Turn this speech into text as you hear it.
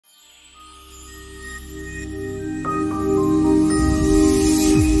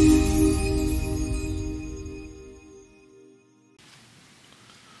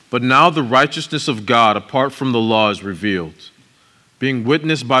But now the righteousness of God apart from the law is revealed, being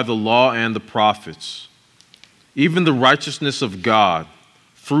witnessed by the law and the prophets, even the righteousness of God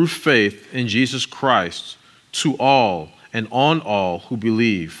through faith in Jesus Christ to all and on all who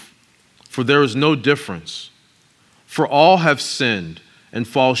believe. For there is no difference. For all have sinned and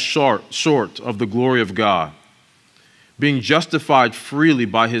fall short of the glory of God, being justified freely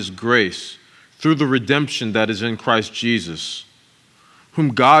by his grace through the redemption that is in Christ Jesus,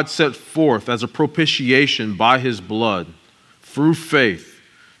 whom God set forth as a propitiation by his blood through faith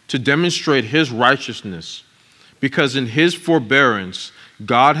to demonstrate his righteousness, because in his forbearance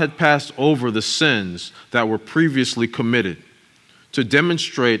God had passed over the sins that were previously committed, to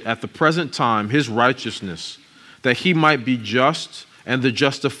demonstrate at the present time his righteousness, that he might be just and the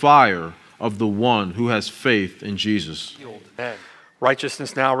justifier of the one who has faith in Jesus. Amen.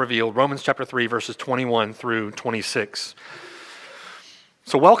 Righteousness now revealed. Romans chapter 3, verses 21 through 26.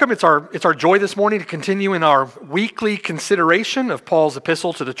 So welcome. It's our joy this morning to continue in our weekly consideration of Paul's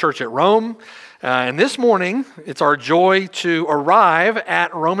epistle to the church at Rome. And this morning, it's our joy to arrive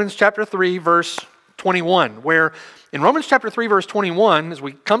at Romans chapter 3, verse 21, where in Romans chapter 3, verse 21, as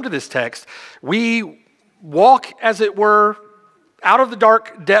we come to this text, we walk, as it were, out of the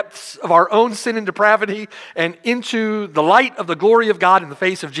dark depths of our own sin and depravity and into the light of the glory of God in the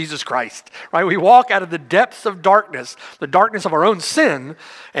face of Jesus Christ. Right? We walk out of the depths of darkness, the darkness of our own sin,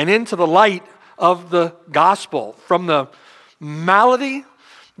 and into the light of the gospel. From the malady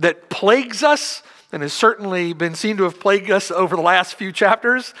that plagues us, and has certainly been seen to have plagued us over the last few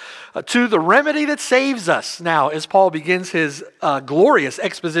chapters, to the remedy that saves us now as Paul begins his glorious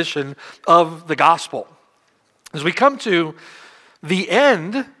exposition of the gospel. As we come to the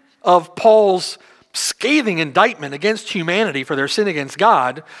end of Paul's scathing indictment against humanity for their sin against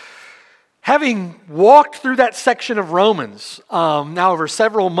God, having walked through that section of Romans now over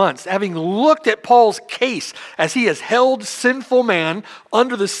several months, having looked at Paul's case as he has held sinful man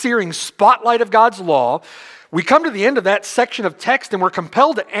under the searing spotlight of God's law, we come to the end of that section of text and we're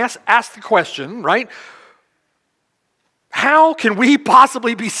compelled to ask the question, right? How can we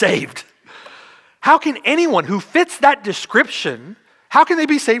possibly be saved? How can anyone who fits that description, how can they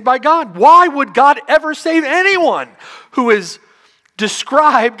be saved by God? Why would God ever save anyone who is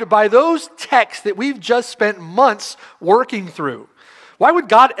described by those texts that we've just spent months working through? Why would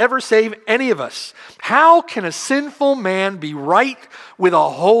God ever save any of us? How can a sinful man be right with a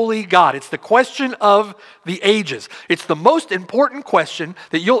holy God? It's the question of the ages. It's the most important question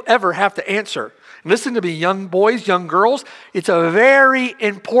that you'll ever have to answer. Listen to me, young boys, young girls. It's a very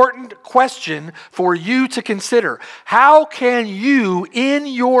important question for you to consider. How can you, in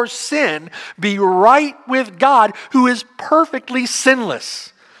your sin, be right with God who is perfectly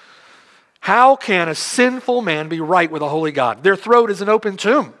sinless? How can a sinful man be right with a holy God? Their throat is an open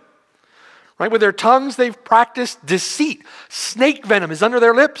tomb. Right? With their tongues, they've practiced deceit. Snake venom is under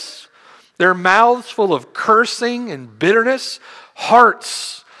their lips. Their mouths full of cursing and bitterness.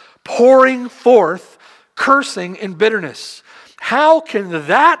 Hearts pouring forth cursing and bitterness. How can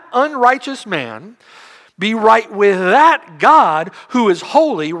that unrighteous man be right with that God who is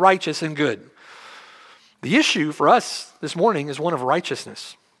holy, righteous, and good? The issue for us this morning is one of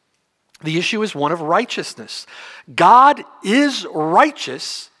righteousness. The issue is one of righteousness. God is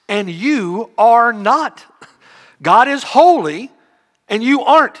righteous and you are not. God is holy and you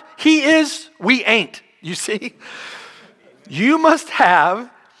aren't. He is, we ain't. You see? You must have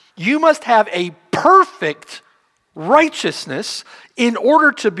a perfect righteousness in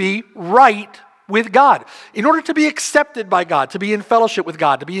order to be right with God, in order to be accepted by God, to be in fellowship with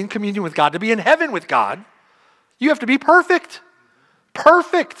God, to be in communion with God, to be in heaven with God. You have to be perfect.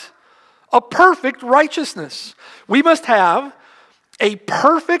 Perfect. A perfect righteousness. We must have a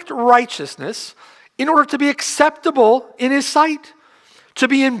perfect righteousness in order to be acceptable in His sight. To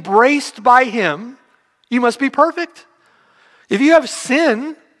be embraced by Him, you must be perfect. If you have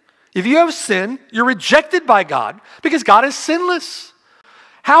sin, you're rejected by God because God is sinless.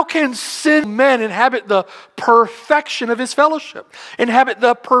 How can sin men inhabit the perfection of His fellowship, inhabit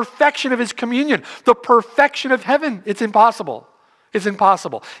the perfection of His communion, the perfection of heaven? It's impossible. It's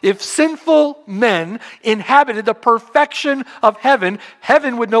impossible. If sinful men inhabited the perfection of heaven,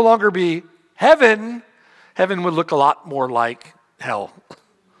 heaven would no longer be heaven. Heaven would look a lot more like hell.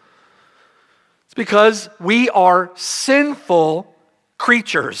 It's because we are sinful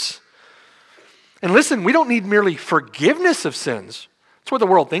creatures. And listen, we don't need merely forgiveness of sins. That's what the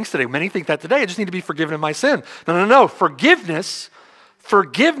world thinks today. Many think that today. I just need to be forgiven of my sin. No. Forgiveness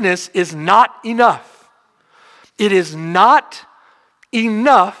is not enough. It is not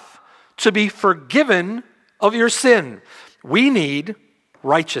enough to be forgiven of your sin. We need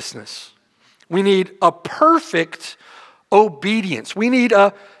righteousness. We need a perfect obedience. We need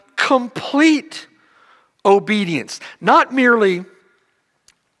a complete obedience. Not merely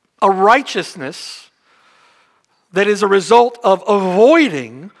a righteousness that is a result of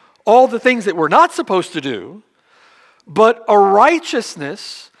avoiding all the things that we're not supposed to do, but a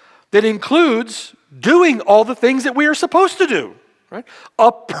righteousness that includes doing all the things that we are supposed to do. Right?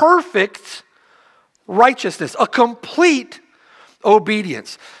 A perfect righteousness, a complete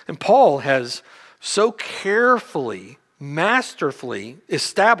obedience. And Paul has so carefully, masterfully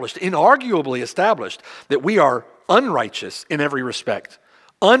established, inarguably established, that we are unrighteous in every respect.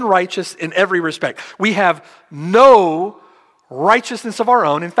 Unrighteous in every respect. We have no righteousness of our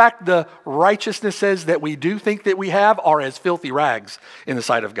own. In fact, the righteousnesses that we do think that we have are as filthy rags in the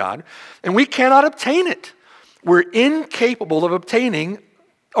sight of God. And we cannot obtain it. We're incapable of obtaining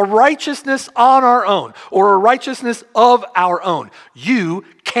a righteousness on our own or a righteousness of our own. You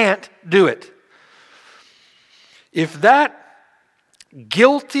can't do it. If that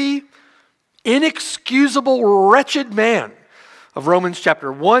guilty, inexcusable, wretched man of Romans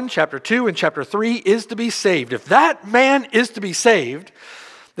chapter 1, chapter 2, and chapter 3 is to be saved, if that man is to be saved,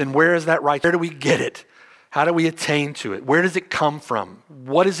 then where is that right? Where do we get it? How do we attain to it? Where does it come from?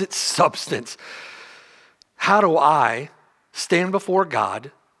 What is its substance? How do I stand before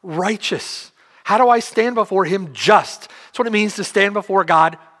God righteous? How do I stand before Him just? That's what it means to stand before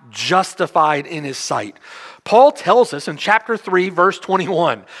God justified in His sight. Paul tells us in chapter 3, verse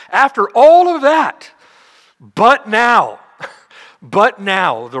 21, after all of that, but now,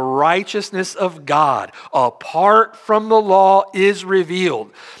 the righteousness of God apart from the law is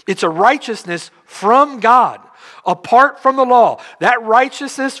revealed. It's a righteousness from God apart from the law. That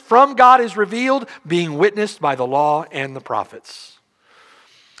righteousness from God is revealed, being witnessed by the law and the prophets.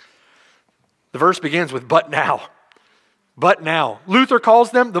 The verse begins with but now. But now. Luther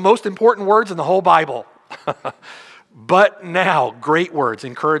calls them the most important words in the whole Bible. But now. Great words,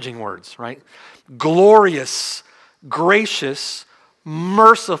 encouraging words, right? Glorious, gracious,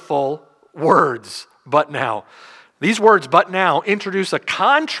 merciful words. But now. These words, but now, introduce a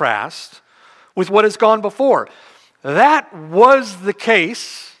contrast with what has gone before. That was the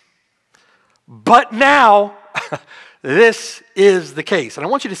case, but now this is the case. And I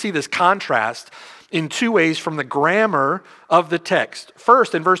want you to see this contrast in two ways from the grammar of the text.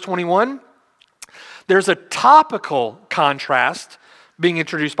 First, in verse 21, there's a topical contrast being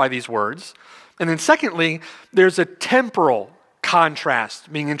introduced by these words. And then secondly, there's a temporal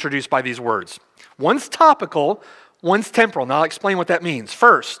contrast being introduced by these words. One's topical, one's temporal. Now I'll explain what that means.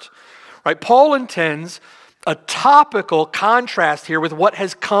 First, right, Paul intends a topical contrast here with what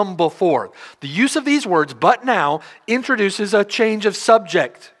has come before. The use of these words, but now, introduces a change of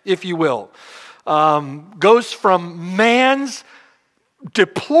subject, if you will. Goes from man's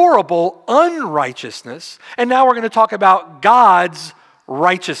deplorable unrighteousness, and now we're going to talk about God's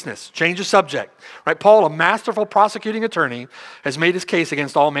righteousness. Change of subject. Right? Paul, a masterful prosecuting attorney, has made his case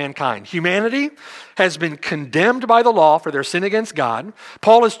against all mankind. Humanity has been condemned by the law for their sin against God.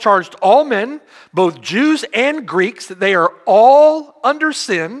 Paul has charged all men, both Jews and Greeks, that they are all under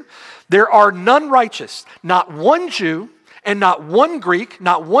sin. There are none righteous, not one Jew and not one Greek,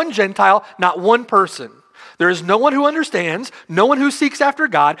 not one Gentile, not one person. There is no one who understands, no one who seeks after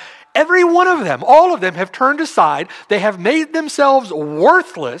God. Every one of them, all of them have turned aside. They have made themselves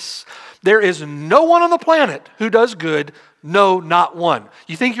worthless. There is no one on the planet who does good. No, not one.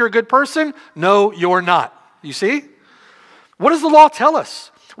 You think you're a good person? No, you're not. You see? What does the law tell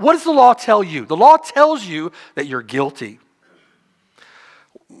us? What does the law tell you? The law tells you that you're guilty.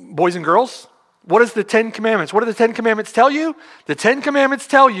 Boys and girls, what is the Ten Commandments? What do the Ten Commandments tell you? The Ten Commandments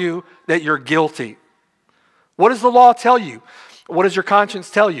tell you that you're guilty. What does the law tell you? What does your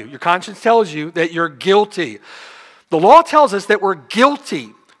conscience tell you? Your conscience tells you that you're guilty. The law tells us that we're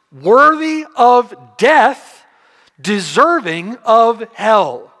guilty, worthy of death, deserving of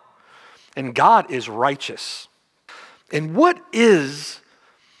hell. And God is righteous. And what is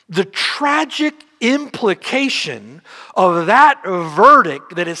the tragic implication of that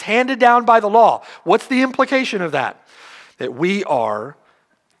verdict that is handed down by the law? What's the implication of that? That we are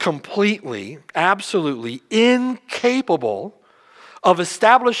completely, absolutely incapable of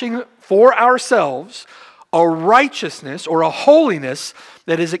establishing for ourselves a righteousness or a holiness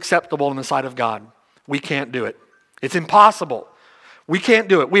that is acceptable in the sight of God. We can't do it. It's impossible. We can't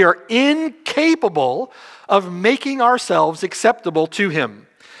do it. We are incapable of making ourselves acceptable to Him.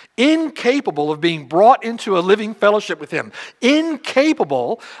 Incapable of being brought into a living fellowship with Him.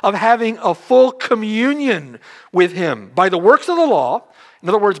 Incapable of having a full communion with Him. By the works of the law, in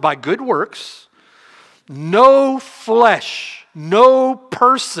other words, by good works, no flesh no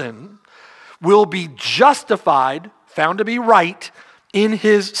person will be justified, found to be right, in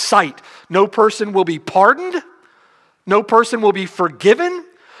his sight. No person will be pardoned. No person will be forgiven.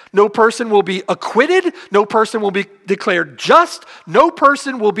 No person will be acquitted. No person will be declared just. No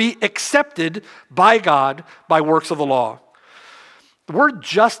person will be accepted by God by works of the law. The word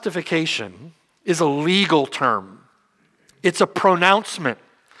justification is a legal term. It's a pronouncement.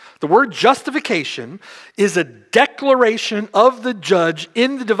 The word justification is a declaration of the judge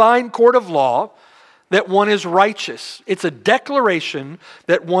in the divine court of law that one is righteous. It's a declaration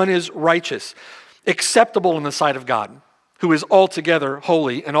that one is righteous, acceptable in the sight of God, who is altogether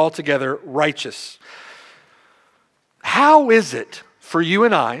holy and altogether righteous. How is it for you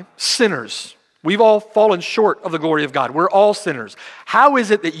and I, sinners? We've all fallen short of the glory of God. We're all sinners. How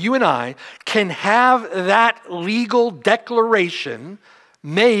is it that you and I can have that legal declaration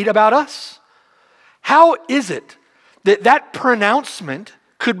made about us? How is it that that pronouncement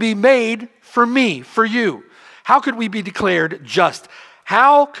could be made for me, for you? How could we be declared just?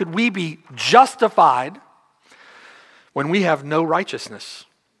 How could we be justified when we have no righteousness?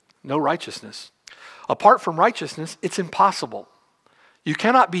 No righteousness. Apart from righteousness, it's impossible. You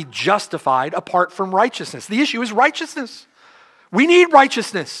cannot be justified apart from righteousness. The issue is righteousness. We need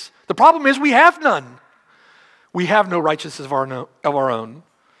righteousness. The problem is we have none. We have no righteousness of our own.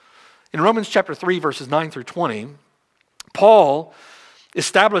 In Romans chapter 3, verses 9 through 20, Paul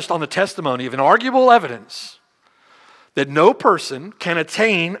established on the testimony of inarguable evidence that no person can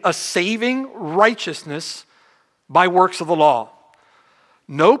attain a saving righteousness by works of the law.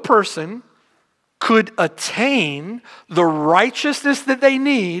 No person could attain the righteousness that they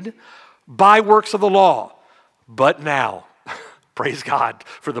need by works of the law. But now, praise God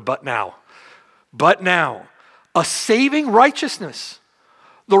for the but now. But now, a saving righteousness,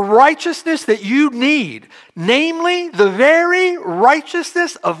 the righteousness that you need, namely the very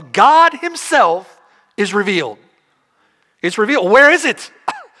righteousness of God himself, is revealed. It's revealed. Where is it?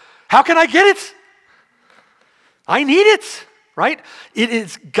 How can I get it? I need it, right? It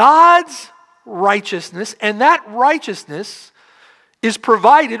is God's righteousness, and that righteousness is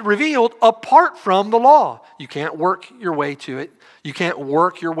provided, revealed apart from the law. You can't work your way to it. You can't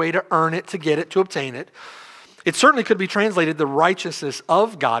work your way to earn it, to get it, to obtain it. It certainly could be translated the righteousness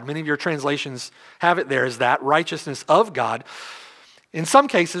of God. Many of your translations have it there as that, righteousness of God. In some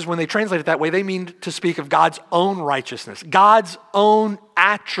cases, when they translate it that way, they mean to speak of God's own righteousness, God's own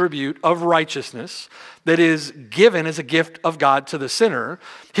attribute of righteousness that is given as a gift of God to the sinner,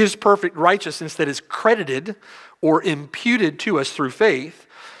 his perfect righteousness that is credited or imputed to us through faith.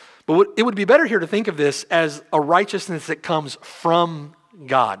 But it would be better here to think of this as a righteousness that comes from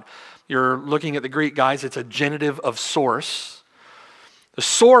God. You're looking at the Greek, guys, it's a genitive of source. The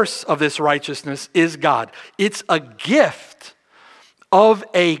source of this righteousness is God. It's a gift of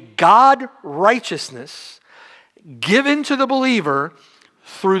a God righteousness given to the believer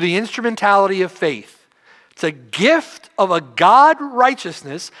through the instrumentality of faith. It's a gift of a God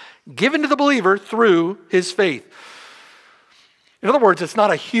righteousness given to the believer through his faith. In other words, it's not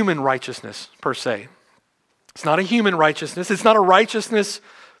a human righteousness per se. It's not a human righteousness. It's not a righteousness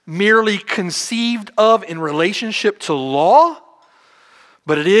merely conceived of in relationship to law,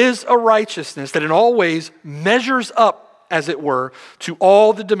 but it is a righteousness that in all ways measures up, as it were, to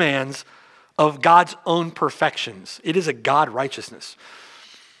all the demands of God's own perfections. It is a God righteousness.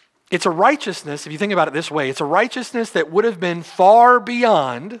 It's a righteousness, if you think about it this way, it's a righteousness that would have been far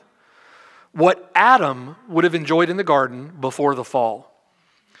beyond what Adam would have enjoyed in the garden before the fall.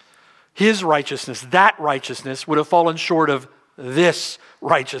 His righteousness, that righteousness, would have fallen short of this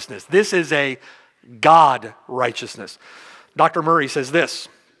righteousness. This is a God righteousness. Dr. Murray says this: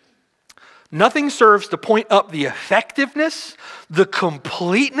 nothing serves to point up the effectiveness, the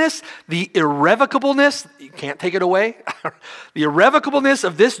completeness, the irrevocableness, you can't take it away, the irrevocableness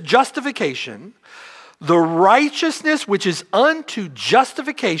of this justification. The righteousness which is unto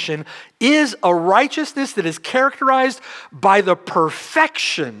justification is a righteousness that is characterized by the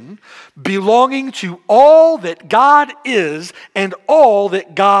perfection belonging to all that God is and all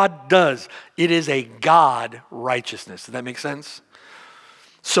that God does. It is a God righteousness. Does that make sense?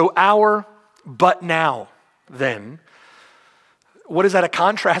 So our but now, then, what is that a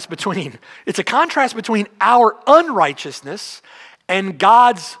contrast between? It's a contrast between our unrighteousness and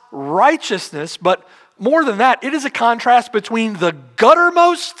God's righteousness, but more than that, it is a contrast between the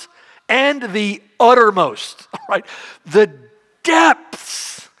guttermost and the uttermost. Right? The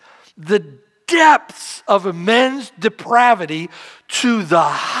depths of men's depravity to the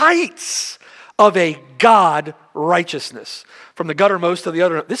heights of a God righteousness. From the guttermost to the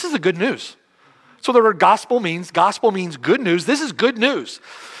uttermost. This is the good news. So the word gospel means good news. This is good news.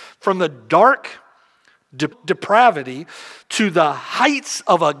 From the dark depravity to the heights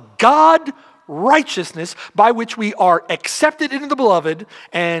of a God righteousness by which we are accepted into the beloved,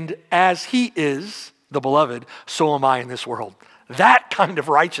 and as he is the beloved, so am I in this world. That kind of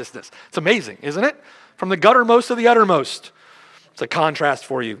righteousness. It's amazing, isn't it? From the guttermost to the uttermost. It's a contrast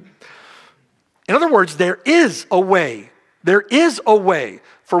for you. In other words, there is a way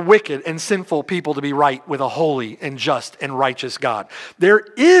for wicked and sinful people to be right with a holy and just and righteous God. There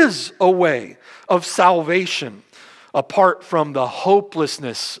is a way of salvation apart from the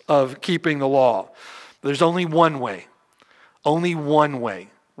hopelessness of keeping the law. There's only one way. Only one way.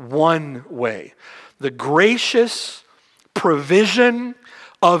 One way. The gracious provision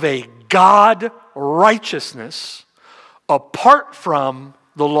of a God righteousness apart from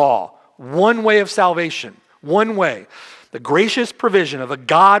the law. One way of salvation. One way. The gracious provision of a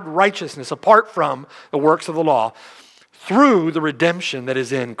God righteousness apart from the works of the law through the redemption that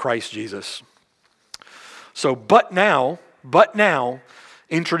is in Christ Jesus. So, but now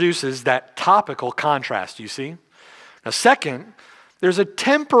introduces that topical contrast, you see. Now, second, there's a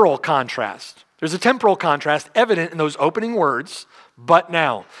temporal contrast. There's a temporal contrast evident in those opening words, but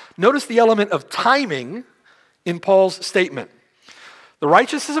now. Notice the element of timing in Paul's statement. The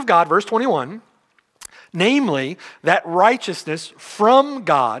righteousness of God, verse 21, namely, that righteousness from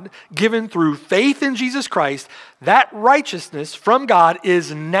God given through faith in Jesus Christ, that righteousness from God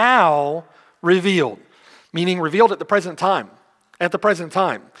is now revealed. Meaning revealed at the present time. At the present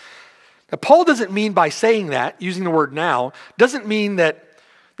time. Now, Paul doesn't mean by saying that, using the word now, doesn't mean that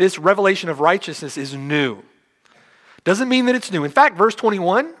this revelation of righteousness is new. Doesn't mean that it's new. In fact, verse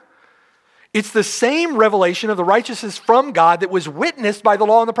 21, it's the same revelation of the righteousness from God that was witnessed by the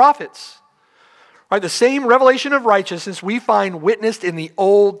law and the prophets. Right? The same revelation of righteousness we find witnessed in the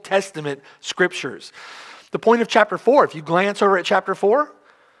Old Testament scriptures. The point of chapter 4, if you glance over at chapter 4,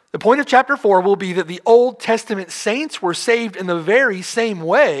 the point of chapter 4 will be that the Old Testament saints were saved in the very same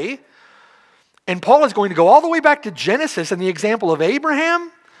way. And Paul is going to go all the way back to Genesis and the example of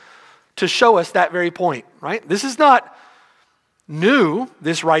Abraham to show us that very point, right? This is not new,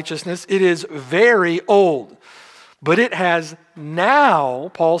 this righteousness. It is very old. But it has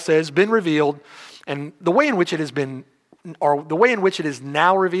now, Paul says, been revealed. And the way in which it has been, or the way in which it is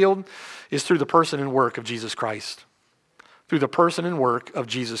now revealed is through the person and work of Jesus Christ. Through the person and work of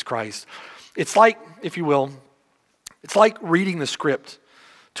Jesus Christ. It's like, if you will, it's like reading the script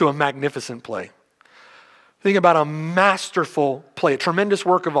to a magnificent play. Think about a masterful play, a tremendous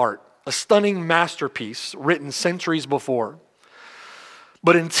work of art, a stunning masterpiece written centuries before.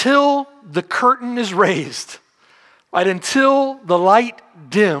 But until the curtain is raised, right, until the light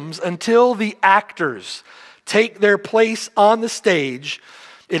dims, until the actors take their place on the stage,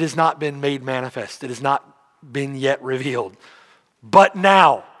 it has not been made manifest. It has not been yet revealed. But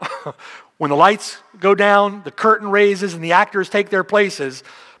now, when the lights go down, the curtain raises, and the actors take their places,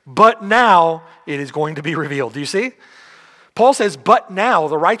 but now it is going to be revealed. Do you see? Paul says, but now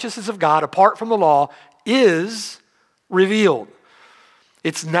the righteousness of God apart from the law is revealed.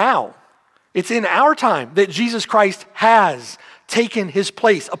 It's now. It's in our time that Jesus Christ has taken his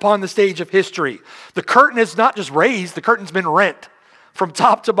place upon the stage of history. The curtain is not just raised, the curtain's been rent from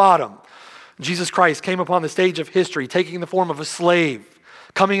top to bottom. Jesus Christ came upon the stage of history, taking the form of a slave,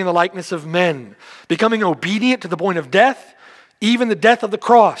 coming in the likeness of men, becoming obedient to the point of death, even the death of the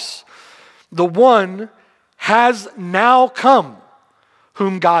cross. The one has now come,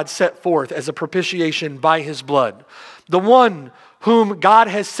 whom God set forth as a propitiation by his blood. The one whom God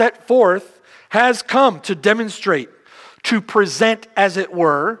has set forth has come to demonstrate, to present, as it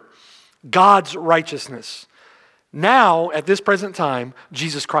were, God's righteousness. Now, at this present time,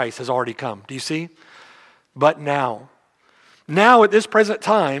 Jesus Christ has already come. Do you see? But now, at this present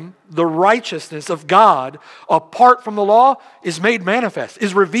time, the righteousness of God, apart from the law, is made manifest,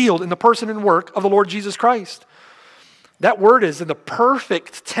 is revealed in the person and work of the Lord Jesus Christ. That word is in the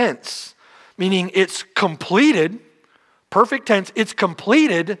perfect tense, meaning it's completed, perfect tense, it's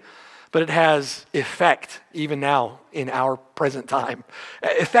completed, but it has effect even now in our present time.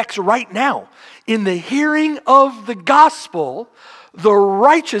 Effects right now. In the hearing of the gospel, the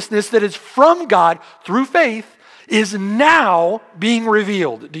righteousness that is from God through faith is now being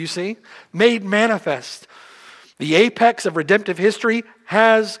revealed. Do you see? Made manifest. The apex of redemptive history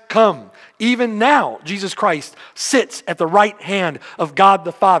has come. Even now, Jesus Christ sits at the right hand of God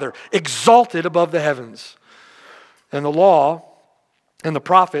the Father, exalted above the heavens. And the law and the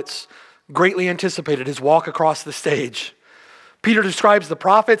prophets greatly anticipated his walk across the stage. Peter describes the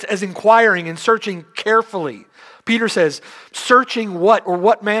prophets as inquiring and searching carefully. Peter says, searching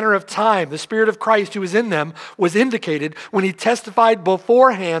what manner of time the Spirit of Christ who is in them was indicated when he testified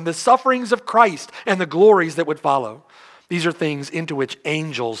beforehand the sufferings of Christ and the glories that would follow. These are things into which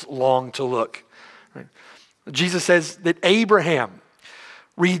angels long to look. Right? Jesus says that Abraham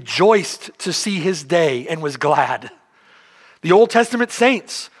rejoiced to see his day and was glad. The Old Testament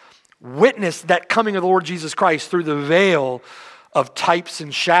saints witnessed that coming of the Lord Jesus Christ through the veil of types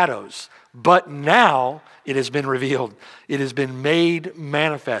and shadows. But now it has been revealed. It has been made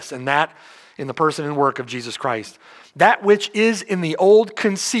manifest, and that in the person and work of Jesus Christ. That which is in the old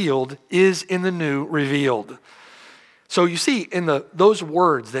concealed is in the new revealed. So you see in those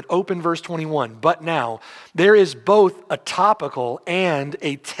words that open verse 21, but now, there is both a topical and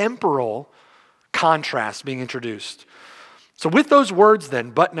a temporal contrast being introduced. So with those words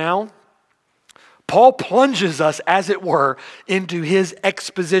then, but now, Paul plunges us, as it were, into his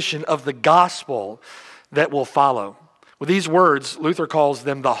exposition of the gospel that will follow. With these words, Luther calls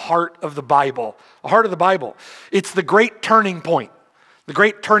them the heart of the Bible. The heart of the Bible. It's the great turning point. The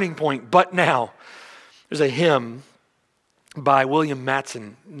great turning point, but now. There's a hymn by William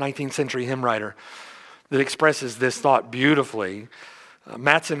Matson, 19th century hymn writer, that expresses this thought beautifully.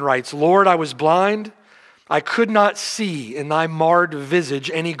 Matson writes, Lord, I was blind. I could not see in thy marred visage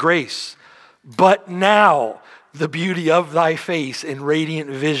any grace. But now the beauty of thy face in radiant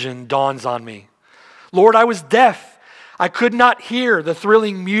vision dawns on me. Lord, I was deaf. I could not hear the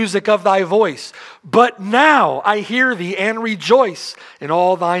thrilling music of thy voice. But now I hear thee and rejoice, and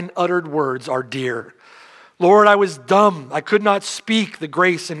all thine uttered words are dear. Lord, I was dumb. I could not speak the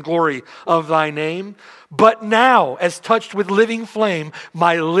grace and glory of thy name. But now, as touched with living flame,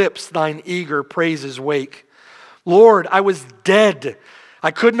 my lips thine eager praises wake. Lord, I was dead. I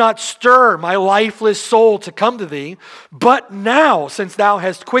could not stir my lifeless soul to come to thee. But now, since thou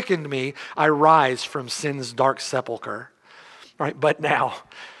hast quickened me, I rise from sin's dark sepulcher. Right? But now.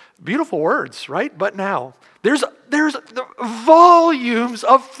 Beautiful words, right? But now. There's volumes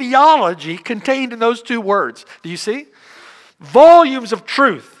of theology contained in those two words. Do you see? Volumes of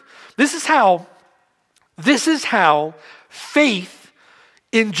truth. This is how faith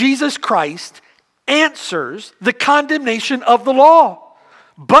in Jesus Christ answers the condemnation of the law.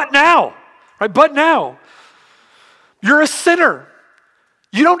 But now, right? But now, you're a sinner.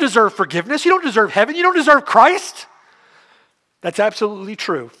 You don't deserve forgiveness. You don't deserve heaven. You don't deserve Christ. That's absolutely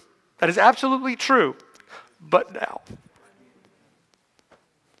true. That is absolutely true. But now,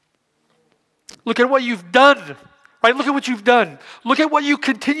 look at what you've done, right? Look at what you've done. Look at what you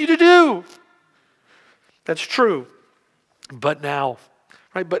continue to do. That's true. But now,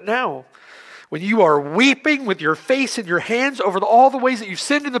 right? But now, when you are weeping with your face in your hands over all the ways that you've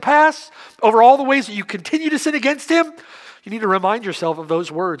sinned in the past, over all the ways that you continue to sin against Him, you need to remind yourself of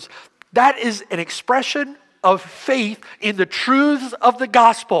those words. That is an expression of faith in the truths of the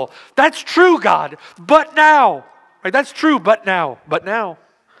gospel. That's true, God, but now. Right? That's true, but now. But now.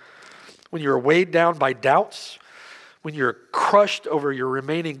 When you're weighed down by doubts, when you're crushed over your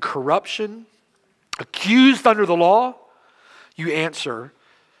remaining corruption, accused under the law, you answer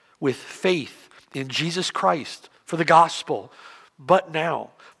with faith in Jesus Christ for the gospel. But now.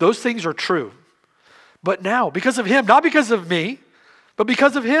 Those things are true. But now, because of Him, not because of me, but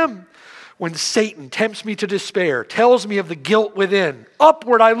because of Him. When Satan tempts me to despair, tells me of the guilt within,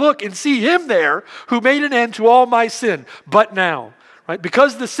 upward I look and see Him there who made an end to all my sin. But now, right?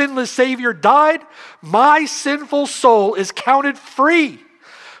 Because the sinless Savior died, my sinful soul is counted free.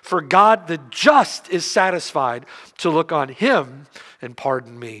 For God the just is satisfied to look on Him and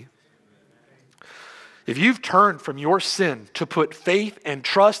pardon me. If you've turned from your sin to put faith and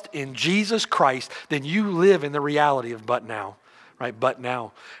trust in Jesus Christ, then you live in the reality of but now. Right, but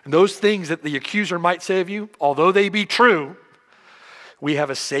now. And those things that the accuser might say of you, although they be true, we have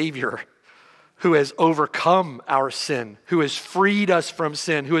a Savior who has overcome our sin, who has freed us from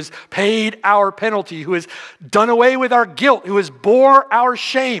sin, who has paid our penalty, who has done away with our guilt, who has bore our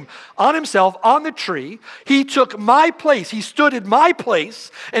shame on Himself on the tree. He took my place. He stood in my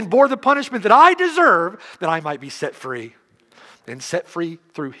place and bore the punishment that I deserve, that I might be set free. And set free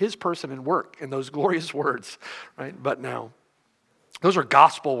through His person and work in those glorious words. Right? But now. Those are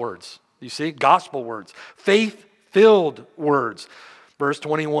gospel words. You see? Gospel words. Faith-filled words. Verse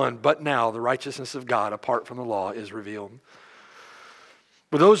 21, but now the righteousness of God apart from the law is revealed.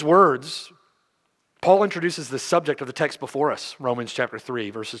 With those words, Paul introduces the subject of the text before us, Romans chapter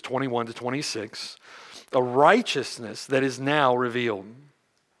 3, verses 21 to 26. A righteousness that is now revealed.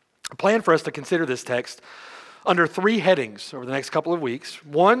 I plan for us to consider this text under three headings over the next couple of weeks.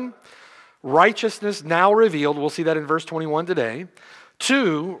 One, righteousness now revealed. We'll see that in verse 21 today.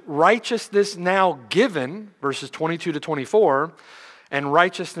 2, righteousness now given, verses 22 to 24, and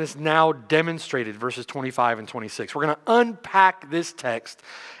righteousness now demonstrated, verses 25 and 26. We're going to unpack this text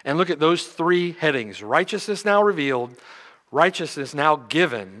and look at those 3 headings: righteousness now revealed, righteousness now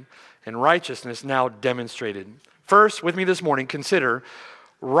given, and righteousness now demonstrated. First, with me this morning, consider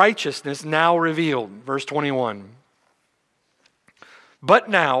righteousness now revealed, verse 21. But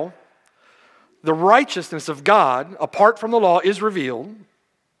now, the righteousness of God, apart from the law, is revealed,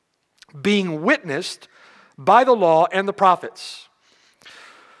 being witnessed by the law and the prophets.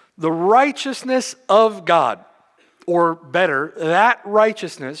 The righteousness of God, or better, that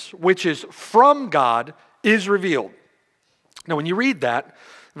righteousness which is from God, is revealed. Now, when you read that,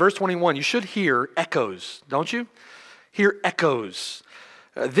 verse 21, you should hear echoes, don't you? Hear echoes.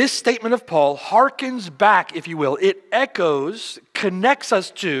 This statement of Paul harkens back, if you will. It echoes, connects us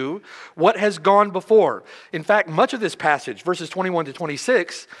to what has gone before. In fact, much of this passage, verses 21 to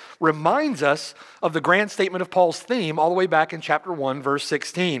 26, reminds us of the grand statement of Paul's theme all the way back in chapter 1, verse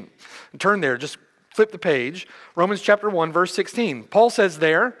 16. And turn there, just flip the page. Romans chapter 1, verse 16. Paul says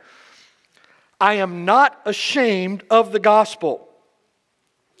there, I am not ashamed of the gospel.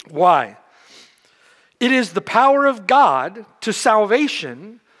 Why? It is the power of God to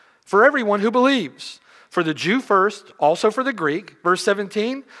salvation for everyone who believes. For the Jew first, also for the Greek. Verse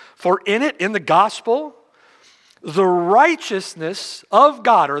 17, for in it, in the gospel, the righteousness of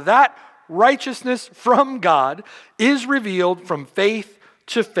God, or that righteousness from God, is revealed from faith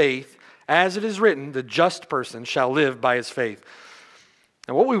to faith. As it is written, the just person shall live by his faith.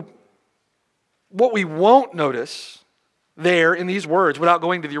 And what we won't notice there in these words, without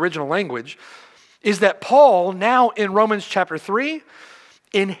going to the original language, is that Paul, now in Romans chapter 3,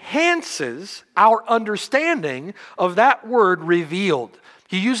 enhances our understanding of that word revealed.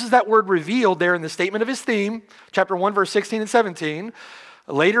 He uses that word revealed there in the statement of his theme, chapter 1, verse 16 and 17,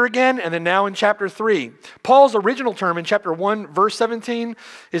 later again, and then now in chapter 3. Paul's original term in chapter 1, verse 17,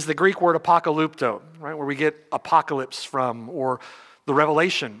 is the Greek word apocalypto, right, where we get apocalypse from, or the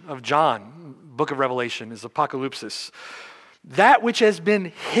revelation of John. Book of Revelation is apocalypsis. That which has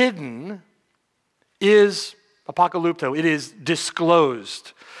been hidden is apocalypto. It is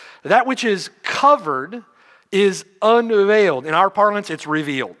disclosed. That which is covered is unveiled. In our parlance, it's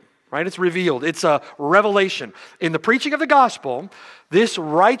revealed, right? It's revealed. It's a revelation. In the preaching of the gospel, this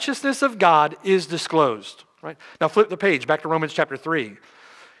righteousness of God is disclosed, right? Now flip the page back to Romans chapter 3.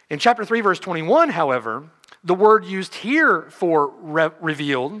 In chapter 3, verse 21, however, the word used here for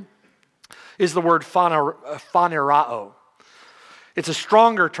revealed is the word phanerao. It's a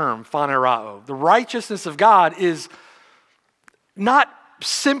stronger term, phanerao. The righteousness of God is not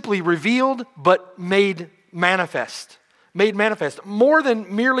simply revealed, but made manifest. Made manifest. More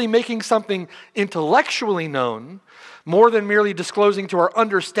than merely making something intellectually known, more than merely disclosing to our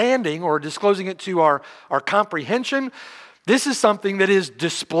understanding or disclosing it to our comprehension, this is something that is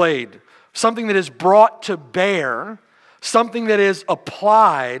displayed, something that is brought to bear, something that is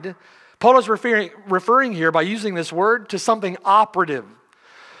applied. Paul is referring here by using this word to something operative,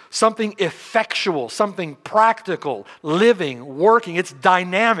 something effectual, something practical, living, working. It's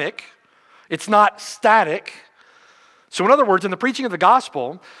dynamic. It's not static. So in other words, in the preaching of the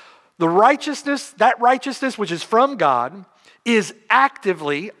gospel, the righteousness, that righteousness which is from God, is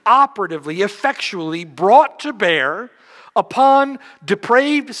actively, operatively, effectually brought to bear upon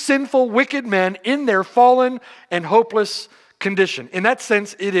depraved, sinful, wicked men in their fallen and hopeless condition. In that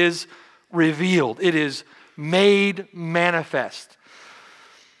sense, it is revealed. It is made manifest.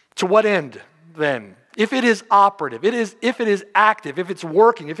 To what end, then? If it is operative, if it is active, if it's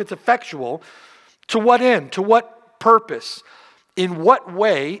working, if it's effectual, to what end? To what purpose? In what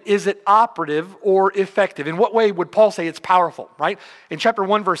way is it operative or effective? In what way would Paul say it's powerful, right? In chapter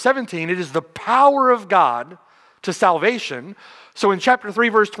 1, verse 17, it is the power of God to salvation. So in chapter 3,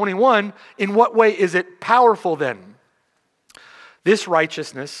 verse 21, in what way is it powerful then? This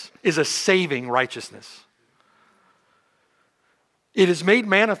righteousness is a saving righteousness. It is made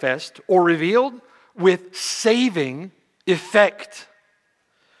manifest or revealed with saving effect.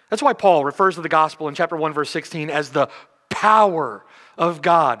 That's why Paul refers to the gospel in chapter 1, verse 16 as the power of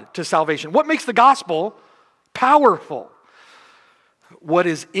God to salvation. What makes the gospel powerful? What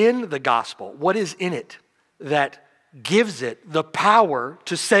is in the gospel? What is in it that gives it the power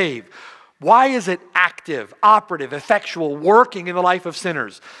to save? Why is it active, operative, effectual, working in the life of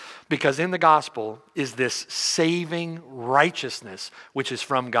sinners? Because in the gospel is this saving righteousness which is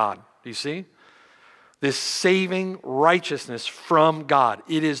from God. Do you see? This saving righteousness from God.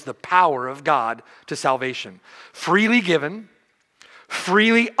 It is the power of God to salvation. Freely given,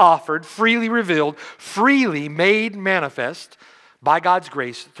 freely offered, freely revealed, freely made manifest by God's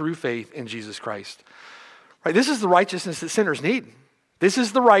grace through faith in Jesus Christ. Right? This is the righteousness that sinners need. This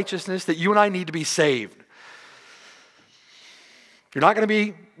is the righteousness that you and I need to be saved. You're not going to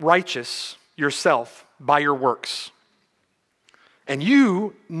be righteous yourself by your works. And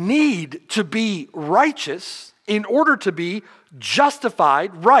you need to be righteous in order to be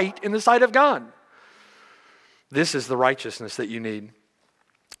justified right in the sight of God. This is the righteousness that you need.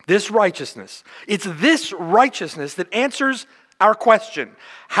 This righteousness. It's this righteousness that answers our question.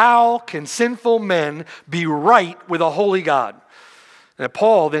 How can sinful men be right with a holy God? And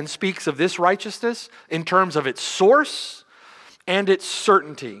Paul then speaks of this righteousness in terms of its source and its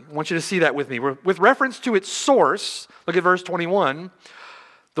certainty. I want you to see that with me. With reference to its source, look at verse 21.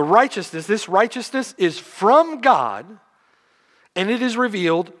 This righteousness is from God, and it is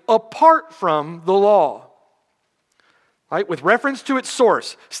revealed apart from the law. Right? With reference to its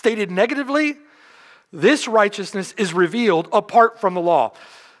source, stated negatively, this righteousness is revealed apart from the law.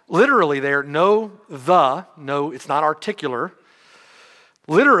 Literally there, no, it's not articular.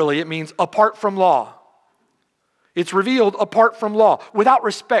 Literally, it means apart from law. It's revealed apart from law, without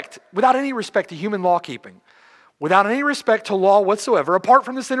any respect to human law keeping, without any respect to law whatsoever, apart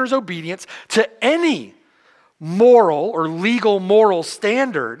from the sinner's obedience to any moral or legal moral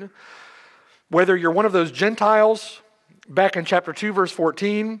standard, whether you're one of those Gentiles back in chapter 2, verse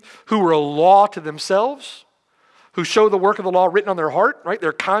 14, who were a law to themselves, who show the work of the law written on their heart, right?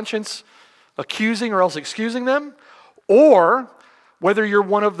 Their conscience accusing or else excusing them, or whether you're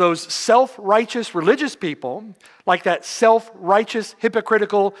one of those self-righteous religious people, like that self-righteous,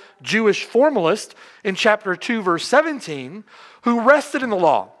 hypocritical Jewish formalist in chapter 2, verse 17, who rested in the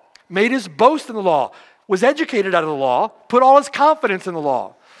law, made his boast in the law, was educated out of the law, put all his confidence in the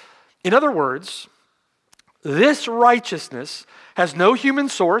law. In other words, this righteousness has no human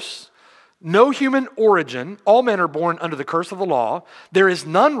source, no human origin. All men are born under the curse of the law. There is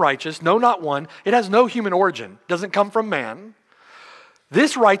none righteous, no, not one. It has no human origin. It doesn't come from man.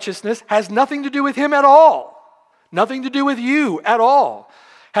 This righteousness has nothing to do with him at all. Nothing to do with you at all.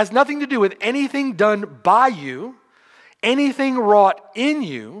 Has nothing to do with anything done by you, anything wrought in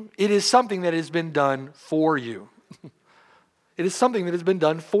you. It is something that has been done for you. It is something that has been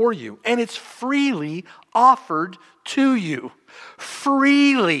done for you. And it's freely offered to you.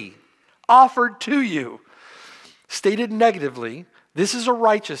 Freely offered to you. Stated negatively, this is a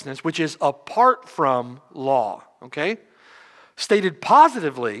righteousness which is apart from law. Okay? Stated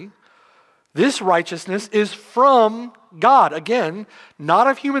positively, this righteousness is from God. Again, not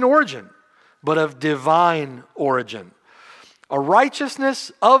of human origin, but of divine origin. A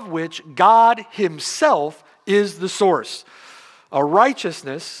righteousness of which God himself is the source. A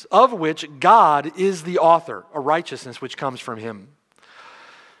righteousness of which God is the author. A righteousness which comes from him.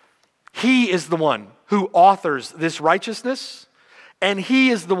 He is the one who authors this righteousness, and he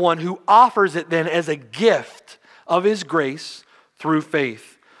is the one who offers it then as a gift of his grace through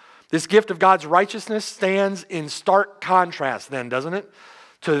faith. This gift of God's righteousness stands in stark contrast then, doesn't it,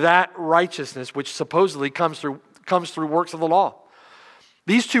 to that righteousness which supposedly comes through works of the law.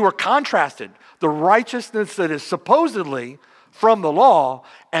 These two are contrasted. The righteousness that is supposedly from the law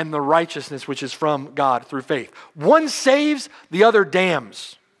and the righteousness which is from God through faith. One saves, the other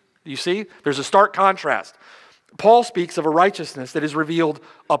damns. You see, there's a stark contrast. Paul speaks of a righteousness that is revealed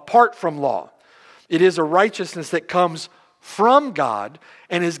apart from law. It is a righteousness that comes from God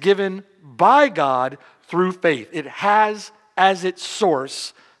and is given by God through faith. It has as its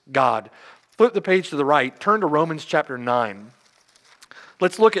source God. Flip the page to the right. Turn to Romans chapter 9.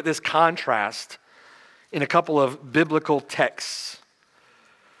 Let's look at this contrast in a couple of biblical texts.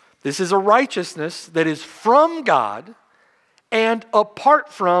 This is a righteousness that is from God and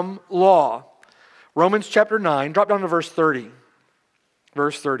apart from law. Romans chapter 9, drop down to verse 30.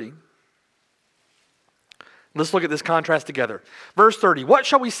 Verse 30. Let's look at this contrast together. Verse 30, what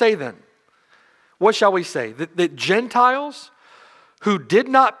shall we say then? What shall we say? That Gentiles who did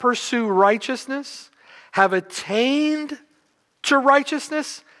not pursue righteousness have attained to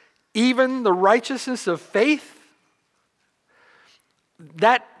righteousness, even the righteousness of faith?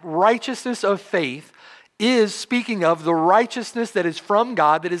 That righteousness of faith is speaking of the righteousness that is from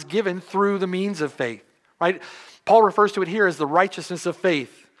God that is given through the means of faith, right? Paul refers to it here as the righteousness of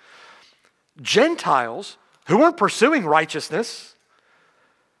faith. Gentiles who weren't pursuing righteousness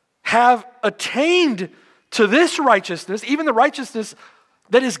have attained to this righteousness, even the righteousness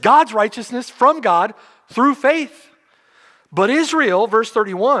that is God's righteousness from God through faith. But Israel, verse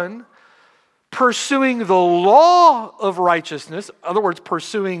 31, pursuing the law of righteousness, in other words,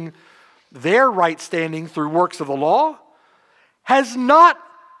 pursuing their right standing through works of the law, has not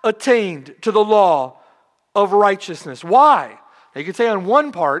attained to the law of righteousness. Why? Now you could say on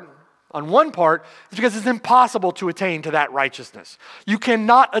one part, it's because it's impossible to attain to that righteousness. You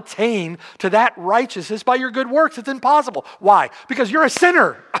cannot attain to that righteousness by your good works. It's impossible. Why? Because you're a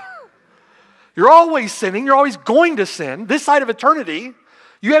sinner. You're always sinning. You're always going to sin. This side of eternity,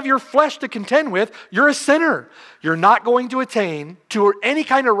 you have your flesh to contend with. You're a sinner. You're not going to attain to any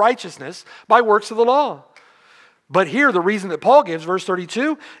kind of righteousness by works of the law. But here, the reason that Paul gives, verse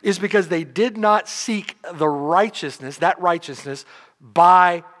 32, is because they did not seek the righteousness, that righteousness,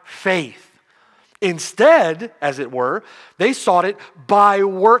 by faith. Instead, as it were, they sought it by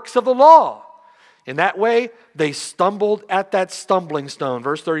works of the law. In that way, they stumbled at that stumbling stone.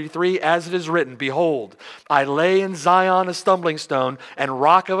 Verse 33, as it is written, behold, I lay in Zion a stumbling stone and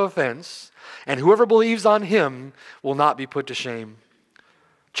rock of offense, and whoever believes on him will not be put to shame.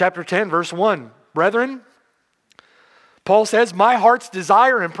 Chapter 10, verse 1, brethren, Paul says, my heart's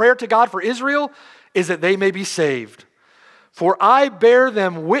desire and prayer to God for Israel is that they may be saved. For I bear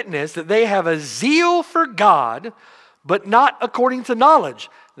them witness that they have a zeal for God, but not according to knowledge.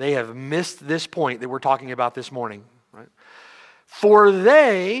 They have missed this point that we're talking about this morning. Right? For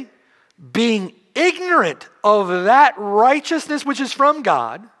they, being ignorant of that righteousness which is from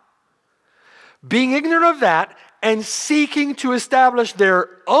God, being ignorant of that, and seeking to establish their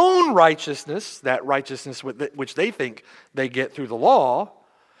own righteousness, that righteousness which they think they get through the law,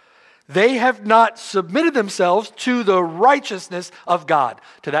 they have not submitted themselves to the righteousness of God,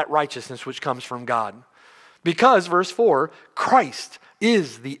 to that righteousness which comes from God. Because, verse 4, Christ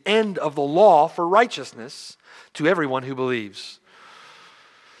is the end of the law for righteousness to everyone who believes.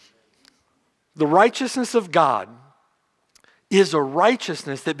 The righteousness of God is a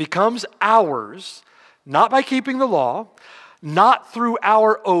righteousness that becomes ours, not by keeping the law, not through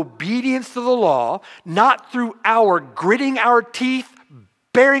our obedience to the law, not through our gritting our teeth,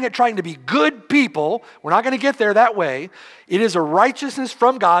 bearing it, trying to be good people. We're not going to get there that way. It is a righteousness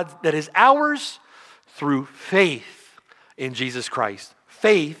from God that is ours through faith in Jesus Christ.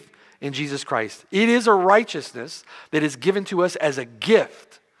 Faith in Jesus Christ. It is a righteousness that is given to us as a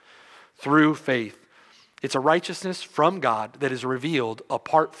gift through faith. It's a righteousness from God that is revealed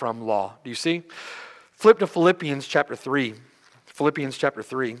apart from law. Do you see? Flip to Philippians chapter 3. Philippians chapter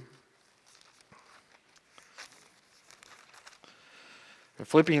 3. In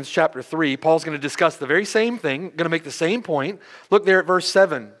Philippians chapter 3, Paul's going to discuss the very same thing, going to make the same point. Look there at verse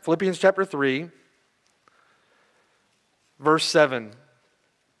 7. Philippians chapter 3, verse 7.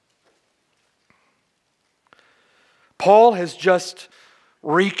 Paul has just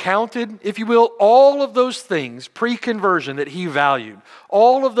recounted, if you will, all of those things pre-conversion that he valued.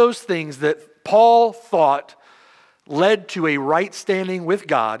 All of those things that Paul thought led to a right standing with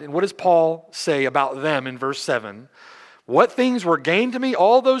God. And what does Paul say about them in verse 7? What things were gained to me?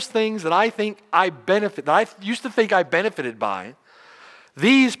 All those things that I used to think I benefited by.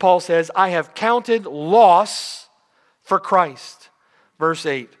 These, Paul says, I have counted loss for Christ. Verse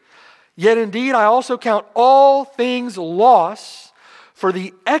 8. Yet indeed I also count all things loss for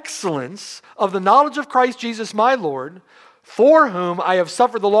the excellence of the knowledge of Christ Jesus my Lord, for whom I have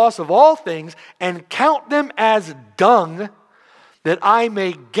suffered the loss of all things, and count them as dung, that I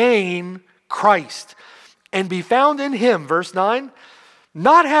may gain Christ, and be found in him, verse 9,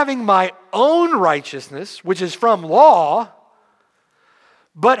 not having my own righteousness, which is from law,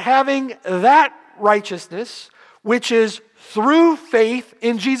 but having that righteousness which is through faith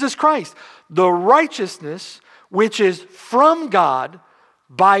in Jesus Christ, the righteousness which is from God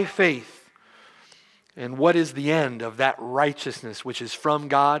by faith. And what is the end of that righteousness which is from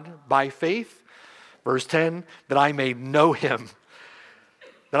God by faith? Verse 10, that I may know him,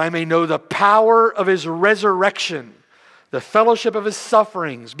 that I may know the power of his resurrection, the fellowship of his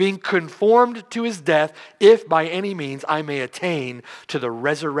sufferings, being conformed to his death, if by any means I may attain to the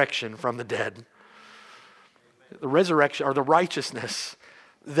resurrection from the dead. The resurrection, or the righteousness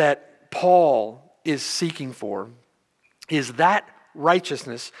that Paul is seeking for, is that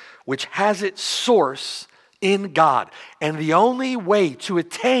righteousness which has its source in God. And the only way to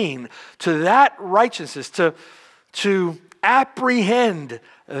attain to that righteousness, to apprehend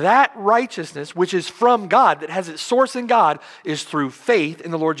that righteousness which is from God, that has its source in God, is through faith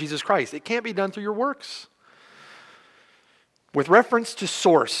in the Lord Jesus Christ. It can't be done through your works. With reference to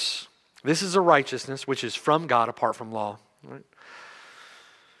source, this is a righteousness which is from God apart from law. Right?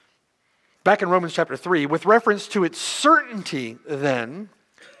 Back in Romans chapter 3, with reference to its certainty then,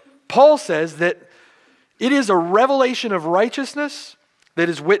 Paul says that it is a revelation of righteousness that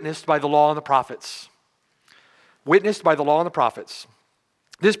is witnessed by the law and the prophets. Witnessed by the law and the prophets.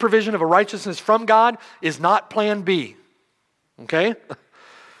 This provision of a righteousness from God is not plan B. Okay?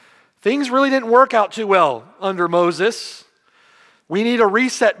 Things really didn't work out too well under Moses. We need a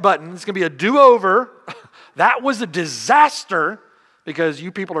reset button. It's going to be a do-over. That was a disaster because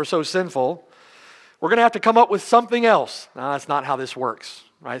you people are so sinful. We're going to have to come up with something else. No, that's not how this works,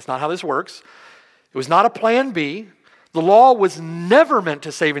 right? It's not how this works. It was not a plan B. The law was never meant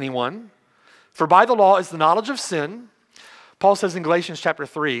to save anyone. For by the law is the knowledge of sin. Paul says in Galatians chapter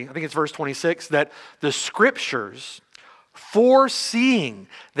 3, I think it's verse 26, that the scriptures, foreseeing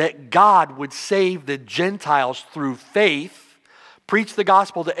that God would save the Gentiles through faith, preached the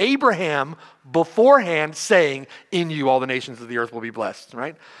gospel to Abraham beforehand, saying, in you all the nations of the earth will be blessed,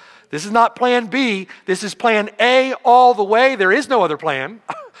 right? This is not plan B. This is plan A all the way. There is no other plan.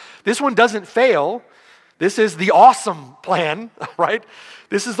 This one doesn't fail. This is the awesome plan, right?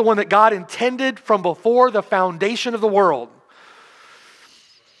 This is the one that God intended from before the foundation of the world.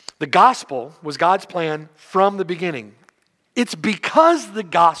 The gospel was God's plan from the beginning. It's because the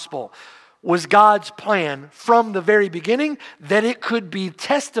gospel was God's plan from the very beginning that it could be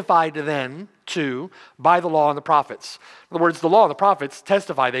testified then to by the law and the prophets. In other words, the law and the prophets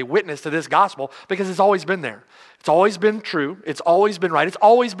testify, they witness to this gospel because it's always been there. It's always been true. It's always been right. It's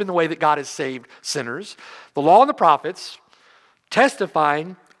always been the way that God has saved sinners. The law and the prophets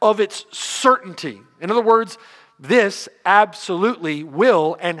testifying of its certainty. In other words, this absolutely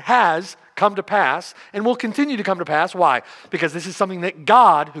will and has come to pass and will continue to come to pass. Why? Because this is something that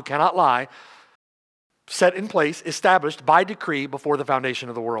God, who cannot lie, set in place, established by decree before the foundation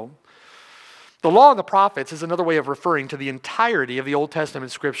of the world. The law and the prophets is another way of referring to the entirety of the Old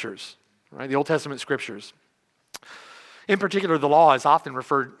Testament scriptures, right? The Old Testament scriptures. In particular, the law is often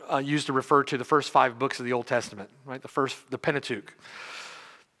used to refer to the first 5 books of the Old Testament, right? The Pentateuch.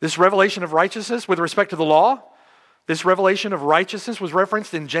 This revelation of righteousness with respect to the law, this revelation of righteousness was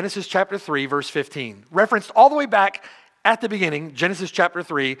referenced in Genesis chapter 3, verse 15. Referenced all the way back at the beginning, Genesis chapter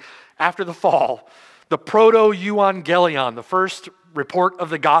 3, after the fall. The proto-euangelion, the first report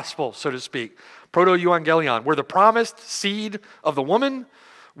of the gospel, so to speak. Proto-euangelion, where the promised seed of the woman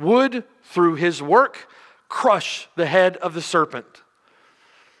would, through his work, crush the head of the serpent.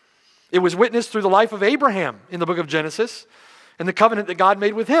 It was witnessed through the life of Abraham in the book of Genesis, and the covenant that God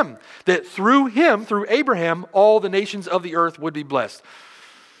made with him, that through him, through Abraham, all the nations of the earth would be blessed.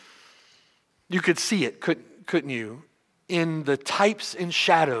 You could see it, couldn't you, in the types and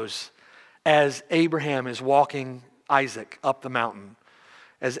shadows as Abraham is walking Isaac up the mountain,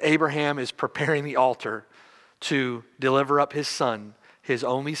 as Abraham is preparing the altar to deliver up his son, his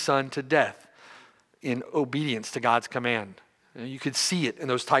only son, to death in obedience to God's command. You could see it in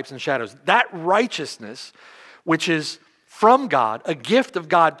those types and shadows. That righteousness, which is from God, a gift of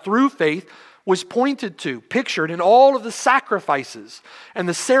God through faith, was pointed to, pictured in all of the sacrifices and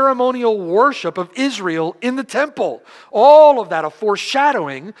the ceremonial worship of Israel in the temple. All of that a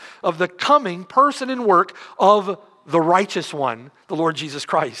foreshadowing of the coming person and work of the righteous one, the Lord Jesus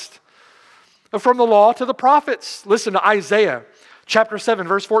Christ. From the law to the prophets, listen to Isaiah chapter 7,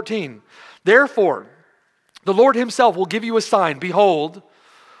 verse 14. Therefore, the Lord himself will give you a sign. Behold,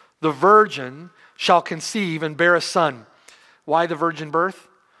 the virgin shall conceive and bear a son. Why the virgin birth?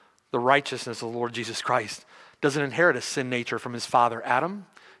 The righteousness of the Lord Jesus Christ doesn't inherit a sin nature from his father Adam.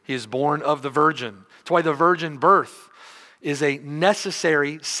 He is born of the virgin. That's why the virgin birth is a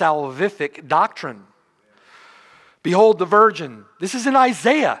necessary salvific doctrine. Behold the virgin. This is in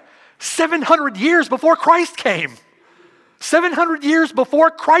Isaiah, 700 years before Christ came. 700 years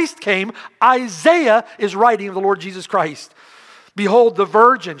before Christ came, Isaiah is writing of the Lord Jesus Christ. Behold, the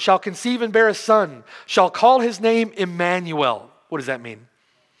virgin shall conceive and bear a son, shall call his name Emmanuel. What does that mean?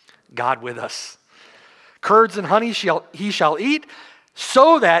 God with us. Curds and honey he shall eat,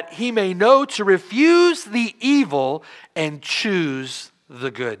 so that he may know to refuse the evil and choose the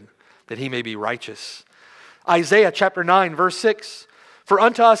good, that he may be righteous. Isaiah chapter 9, verse 6. For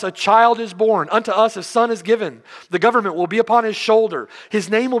unto us a child is born, unto us a son is given. The government will be upon his shoulder. His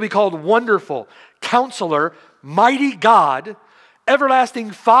name will be called Wonderful, Counselor, Mighty God,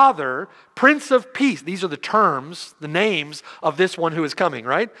 Everlasting Father, Prince of Peace. These are the terms, the names of this one who is coming,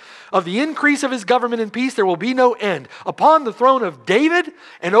 right? Of the increase of his government and peace there will be no end. Upon the throne of David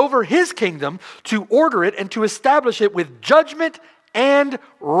and over his kingdom, to order it and to establish it with judgment and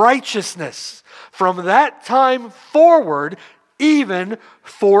righteousness. From that time forward, even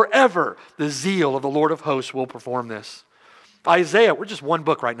forever, the zeal of the Lord of hosts will perform this. Isaiah, we're just one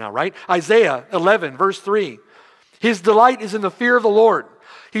book right now, right? Isaiah 11, verse 3. His delight is in the fear of the Lord.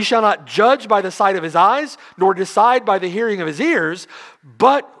 He shall not judge by the sight of his eyes, nor decide by the hearing of his ears,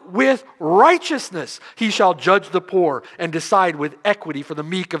 but with righteousness he shall judge the poor and decide with equity for the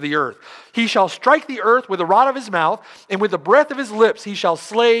meek of the earth. He shall strike the earth with the rod of his mouth, and with the breath of his lips he shall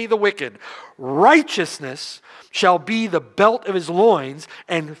slay the wicked. Righteousness shall be the belt of his loins,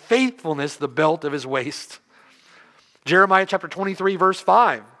 and faithfulness the belt of his waist. Jeremiah chapter 23, verse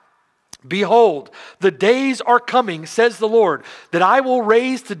 5. Behold, the days are coming, says the Lord, that I will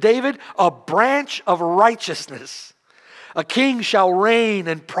raise to David a branch of righteousness. A king shall reign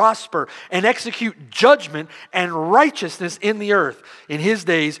and prosper and execute judgment and righteousness in the earth. In his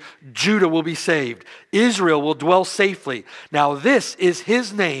days, Judah will be saved. Israel will dwell safely. Now this is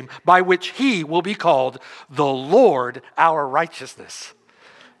his name by which he will be called the Lord our righteousness.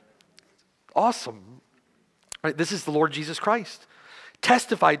 Awesome. Right, this is the Lord Jesus Christ,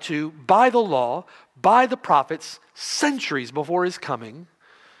 testified to by the law, by the prophets, centuries before his coming.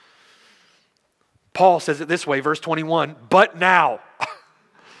 Paul says it this way, verse 21, but now,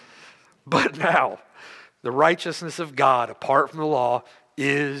 the righteousness of God apart from the law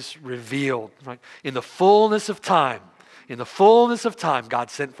is revealed. Right? In the fullness of time,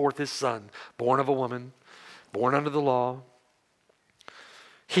 God sent forth his Son, born of a woman, born under the law.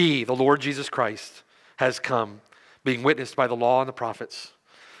 He, the Lord Jesus Christ, has come, being witnessed by the law and the prophets.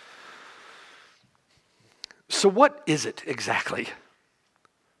 So what is it exactly?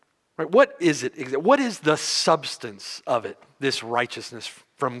 Right? What is it? What is the substance of it, this righteousness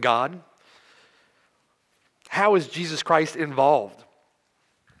from God? How is Jesus Christ involved?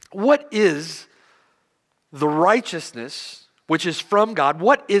 What is the righteousness which is from God?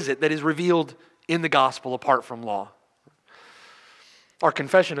 What is it that is revealed in the gospel apart from law? Our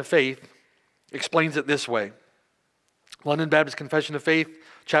confession of faith explains it this way. London Baptist Confession of Faith,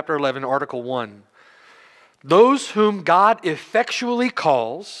 chapter 11, article 1. Those whom God effectually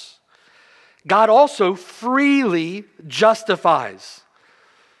calls, God also freely justifies.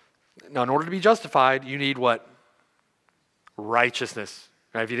 Now, in order to be justified, you need what? Righteousness.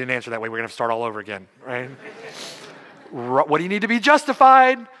 Right? If you didn't answer that way, we're going to have to start all over again. Right? What do you need to be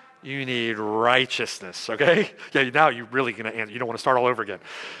justified? You need righteousness, okay? Yeah, now you're really going to answer. You don't want to start all over again.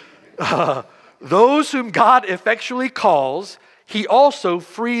 Those whom God effectually calls, he also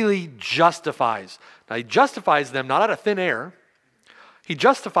freely justifies. Now, he justifies them not out of thin air. He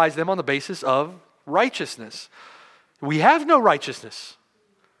justifies them on the basis of righteousness. We have no righteousness.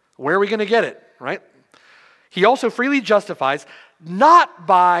 Where are we going to get it, right? He also freely justifies, not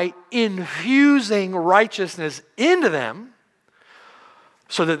by infusing righteousness into them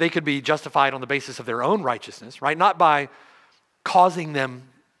so that they could be justified on the basis of their own righteousness, right? Not by causing them,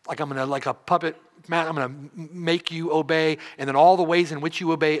 like a puppet, I'm going to make you obey, and then all the ways in which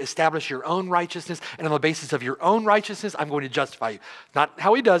you obey establish your own righteousness, and on the basis of your own righteousness, I'm going to justify you. Not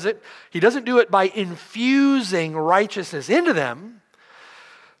how he does it. He doesn't do it by infusing righteousness into them,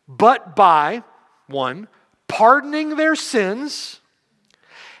 but by, one, pardoning their sins,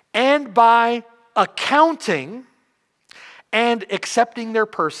 and by accounting and accepting their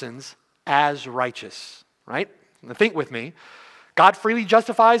persons as righteous, right? Now think with me. God freely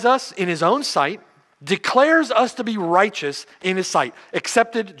justifies us in his own sight, declares us to be righteous in his sight,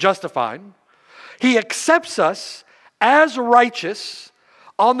 accepted, justified. He accepts us as righteous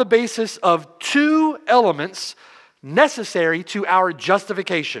on the basis of two elements necessary to our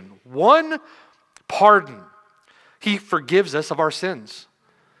justification. One, pardon. He forgives us of our sins.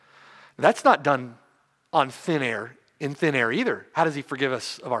 That's not done on thin air, in thin air either. How does he forgive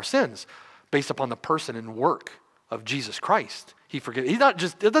us of our sins? Based upon the person and work of Jesus Christ. He forgives.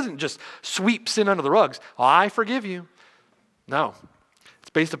 It doesn't just sweep sin under the rugs. Oh, I forgive you. No. It's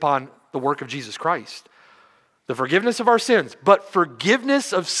based upon the work of Jesus Christ. The forgiveness of our sins. But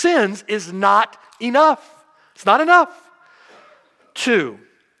forgiveness of sins is not enough. It's not enough. Two,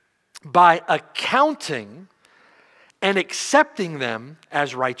 by accounting and accepting them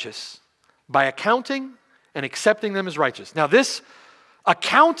as righteous. By accounting and accepting them as righteous. Now this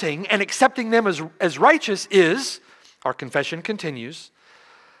accounting and accepting them as righteous is, our confession continues,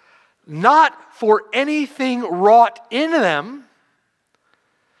 not for anything wrought in them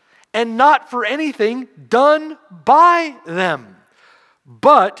and not for anything done by them,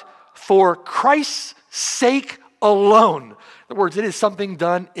 but for Christ's sake alone. In other words, it is something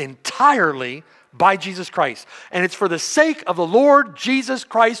done entirely by Jesus Christ. And it's for the sake of the Lord Jesus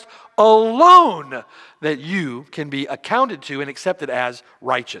Christ alone that you can be accounted to and accepted as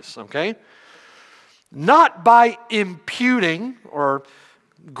righteous, okay? Not by imputing or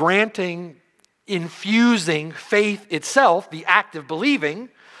granting, infusing faith itself, the act of believing.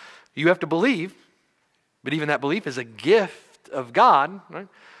 You have to believe, but even that belief is a gift gift of God, right?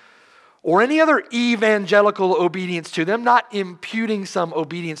 Or any other evangelical obedience to them, not imputing some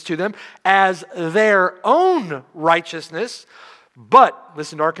obedience to them as their own righteousness, but,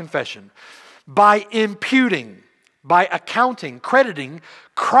 listen to our confession, by imputing, by accounting, crediting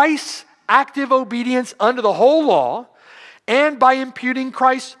Christ's active obedience under the whole law, and by imputing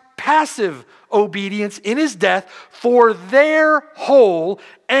Christ's passive obedience in his death for their whole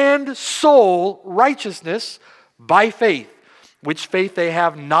and sole righteousness by faith, which faith they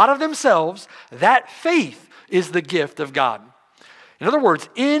have not of themselves. That faith is the gift of God. In other words,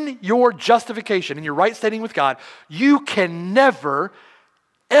 in your justification, in your right standing with God, you can never,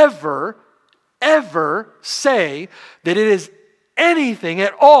 ever, ever say that it is anything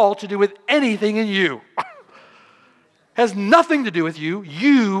at all to do with anything in you. Has nothing to do with you.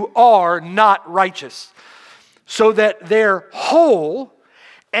 You are not righteous. So that their whole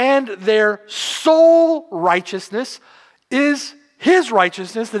and their sole righteousness is his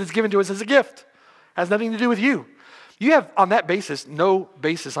righteousness that is given to us as a gift. Has nothing to do with you. You have, on that basis, no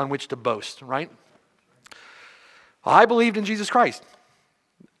basis on which to boast, right? I believed in Jesus Christ.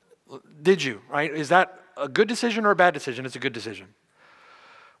 Did you, right? Is that a good decision or a bad decision? It's a good decision.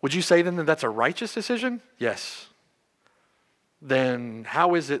 Would you say then that that's a righteous decision? Yes. Then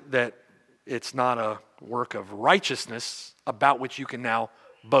how is it that it's not a work of righteousness about which you can now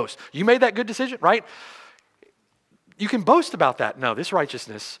boast? You made that good decision, right? You can boast about that. No, this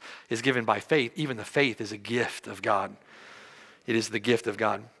righteousness is given by faith. Even the faith is a gift of God. It is the gift of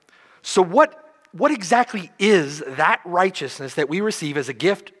God. So what exactly is that righteousness that we receive as a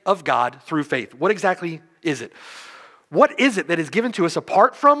gift of God through faith? What exactly is it? What is it that is given to us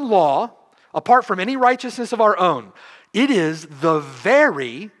apart from law, apart from any righteousness of our own? It is the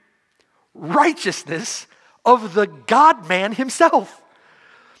very righteousness of the God-man himself.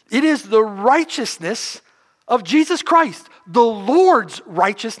 It is the righteousness of Jesus Christ. The Lord's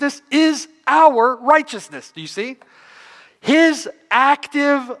righteousness is our righteousness. Do you see? His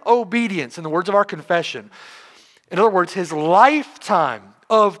active obedience, in the words of our confession. In other words, his lifetime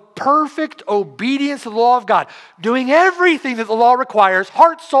of perfect obedience to the law of God, doing everything that the law requires,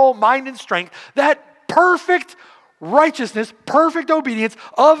 heart, soul, mind, and strength, that perfect righteousness, perfect obedience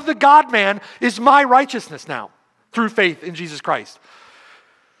of the God-man is my righteousness now through faith in Jesus Christ.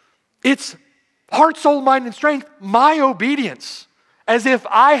 It's heart, soul, mind, and strength, my obedience, as if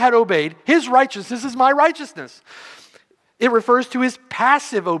I had obeyed. His righteousness is my righteousness. It refers to his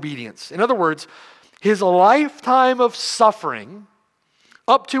passive obedience. In other words, his lifetime of suffering,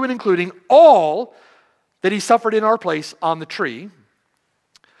 up to and including all that he suffered in our place on the tree,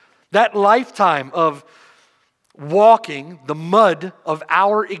 that lifetime of walking the mud of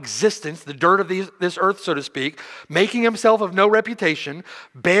our existence, the dirt of this earth, so to speak, making himself of no reputation,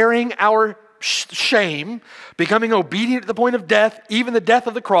 bearing our shame, becoming obedient to the point of death, even the death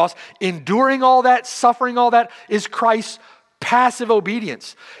of the cross, enduring all that, suffering all that, is Christ's passive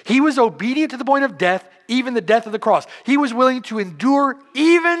obedience. He was obedient to the point of death, even the death of the cross. He was willing to endure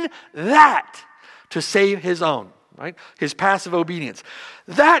even that to save his own, right? His passive obedience.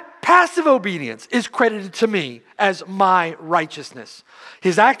 That passive obedience is credited to me as my righteousness.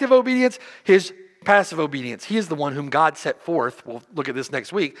 His active obedience, his passive obedience. He is the one whom God set forth, we'll look at this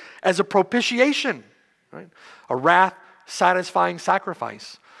next week, as a propitiation, right? A wrath-satisfying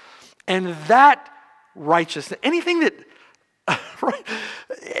sacrifice. And that righteousness, anything that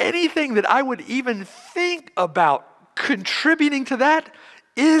I would even think about contributing to that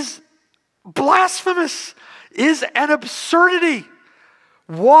is blasphemous, is an absurdity.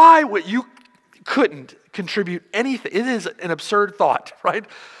 Why would you couldn't contribute anything? It is an absurd thought, right?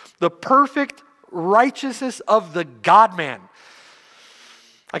 The perfect righteousness of the God-man.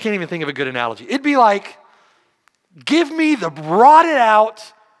 I can't even think of a good analogy. It'd be like, give me the rotted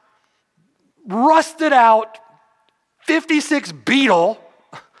out, rusted out 56 Beetle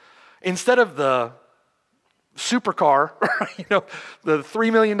instead of the supercar, you know, the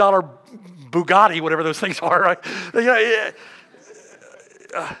 $3 million Bugatti, whatever those things are, right?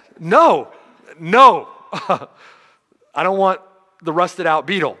 No. I don't want the rusted out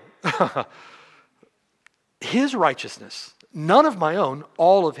Beetle. His righteousness, none of my own,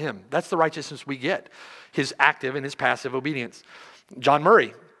 all of him. That's the righteousness we get. His active and his passive obedience. John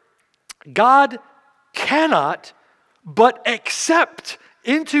Murray, God cannot but accept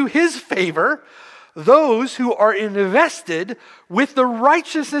into his favor those who are invested with the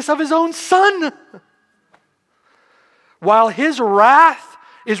righteousness of his own Son. While his wrath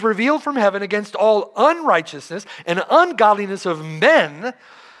is revealed from heaven against all unrighteousness and ungodliness of men,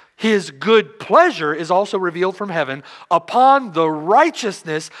 His good pleasure is also revealed from heaven upon the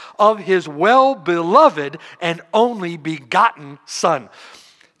righteousness of his well-beloved and only begotten Son.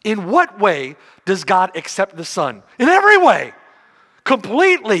 In what way does God accept the Son? In every way.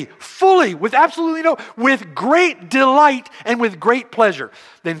 Completely, fully, with with great delight and with great pleasure.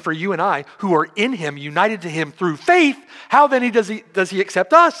 Then for you and I, who are in him, united to him through faith, how then does he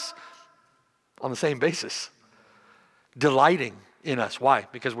accept us? On the same basis. Delighting in us. Why?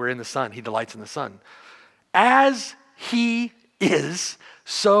 Because we're in the Son. He delights in the Son. As he is,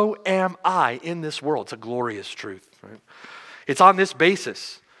 so am I in this world. It's a glorious truth. Right? It's on this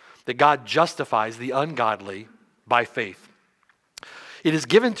basis that God justifies the ungodly by faith. It is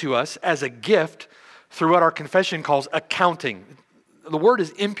given to us as a gift through what our confession calls accounting. The word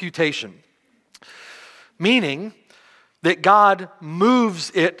is imputation, meaning that God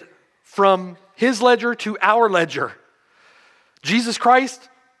moves it from his ledger to our ledger. Jesus Christ,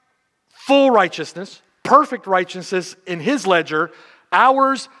 full righteousness, perfect righteousness in his ledger,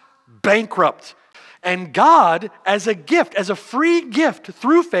 ours bankrupt. And God, as a gift, as a free gift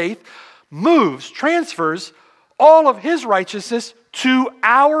through faith, transfers all of his righteousness to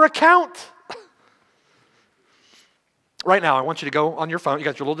our account. Right now, I want you to go on your phone. You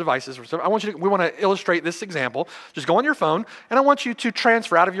got your little devices. We want to illustrate this example. Just go on your phone, and I want you to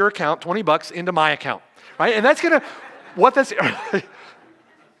transfer out of your account $20 into my account. Right? And that's going to,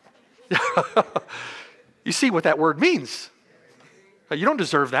 you see what that word means. You don't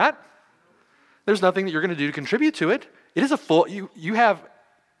deserve that. There's nothing that you're going to do to contribute to it. It is a full, you have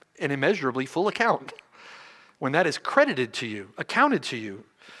an immeasurably full account. When that is credited to you, accounted to you,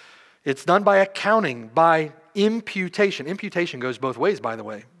 it's done by accounting, by imputation. Imputation goes both ways, by the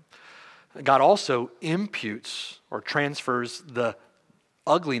way. God also imputes or transfers the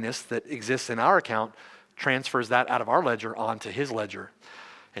ugliness that exists in our account, transfers that out of our ledger onto his ledger,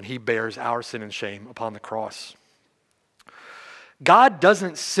 and he bears our sin and shame upon the cross. God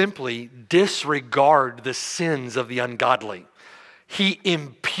doesn't simply disregard the sins of the ungodly. He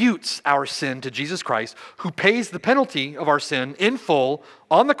imputes our sin to Jesus Christ, who pays the penalty of our sin in full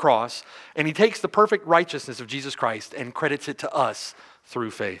on the cross, and he takes the perfect righteousness of Jesus Christ and credits it to us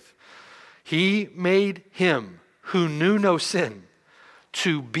through faith. He made him who knew no sin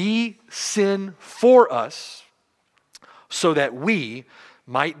to be sin for us so that we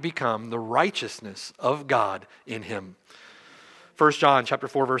might become the righteousness of God in him. 1 John chapter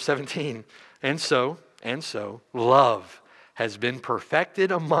 4, verse 17, and so, love has been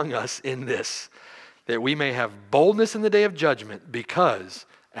perfected among us in this, that we may have boldness in the day of judgment, because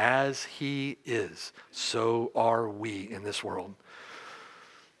as he is, so are we in this world.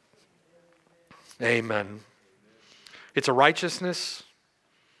 Amen. It's a righteousness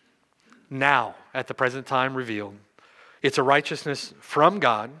now, at the present time, revealed. It's a righteousness from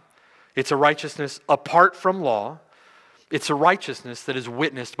God. It's a righteousness apart from law. It's a righteousness that is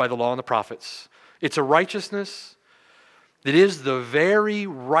witnessed by the law and the prophets. It's a righteousness that is the very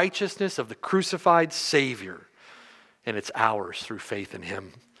righteousness of the crucified Savior, and it's ours through faith in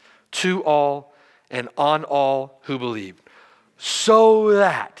him, to all and on all who believe, so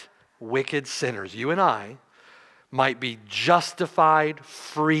that wicked sinners, you and I, might be justified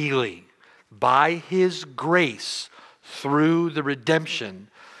freely by his grace through the redemption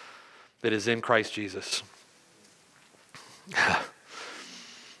that is in Christ Jesus.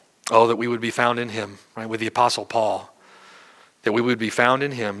 Oh, that we would be found in him, right, with the Apostle Paul. That we would be found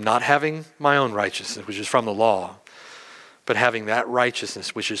in him, not having my own righteousness, which is from the law, but having that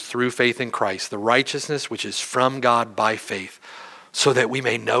righteousness which is through faith in Christ, the righteousness which is from God by faith, so that we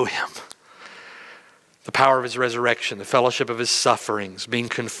may know him. The power of his resurrection, the fellowship of his sufferings, being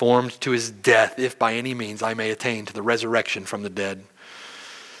conformed to his death, if by any means I may attain to the resurrection from the dead.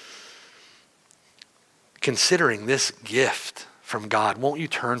 Considering this gift from God, won't you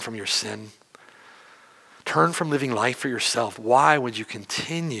turn from your sin? Turn from living life for yourself. Why would you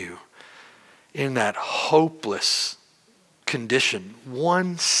continue in that hopeless condition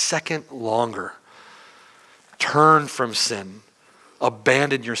 1 second longer? Turn from sin.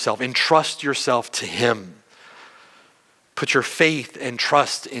 Abandon yourself. Entrust yourself to him. Put your faith and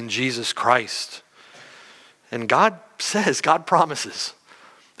trust in Jesus Christ. And God promises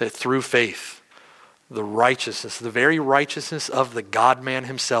that through faith, the righteousness, the very righteousness of the God-man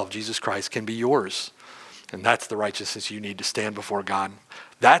himself, Jesus Christ, can be yours. And that's the righteousness you need to stand before God.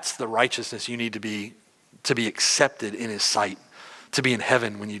 That's the righteousness you need to be accepted in his sight, to be in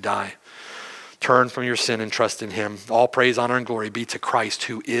heaven when you die. Turn from your sin and trust in him. All praise, honor, and glory be to Christ,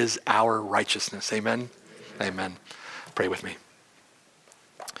 who is our righteousness. Amen? Amen. Pray with me.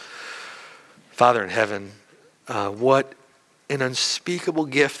 Father in heaven, what an unspeakable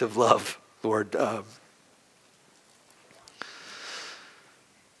gift of love, Lord,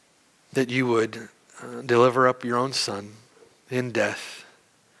 that you would deliver up your own Son in death,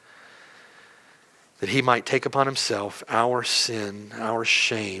 that he might take upon himself our sin, our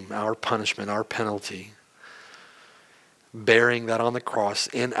shame, our punishment, our penalty, bearing that on the cross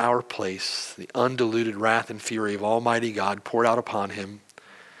in our place, the undiluted wrath and fury of Almighty God poured out upon him,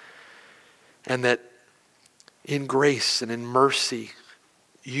 and that in grace and in mercy,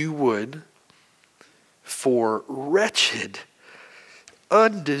 you would, for wretched,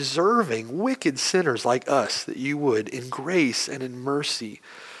 undeserving, wicked sinners like us, that you would, in grace and in mercy,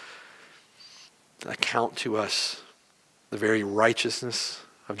 account to us the very righteousness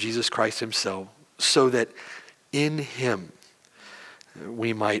of Jesus Christ himself, so that in him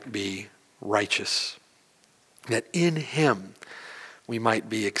we might be righteous, that in him we might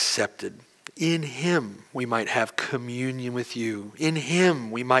be accepted, in him we might have communion with you, in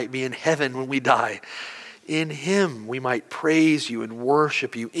him we might be in heaven when we die, in him we might praise you and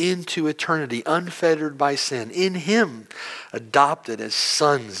worship you into eternity, unfettered by sin, in him adopted as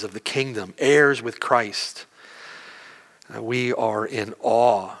sons of the kingdom, heirs with Christ. We are in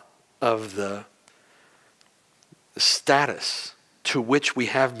awe of the status to which we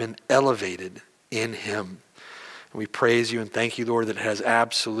have been elevated in him. And we praise you and thank you, Lord, that it has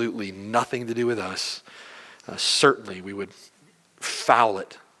absolutely nothing to do with us. Certainly we would foul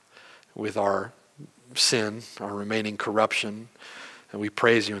it with our sin, our remaining corruption. And we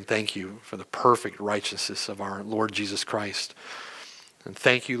praise you and thank you for the perfect righteousness of our Lord Jesus Christ. And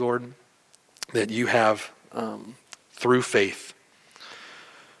thank you, Lord, that you have, through faith,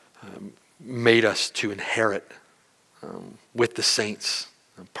 made us to inherit with the saints,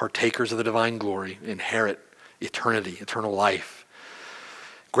 partakers of the divine glory, inherit eternity, eternal life.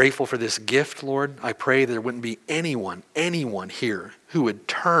 Grateful for this gift, Lord. I pray there wouldn't be anyone here who would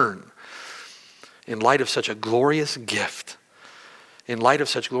turn in light of such a glorious gift, in light of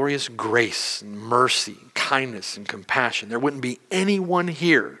such glorious grace and mercy, kindness and compassion. There wouldn't be anyone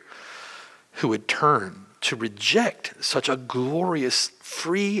here who would turn to reject such a glorious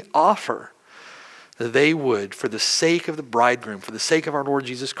free offer. They would, for the sake of the bridegroom, for the sake of our Lord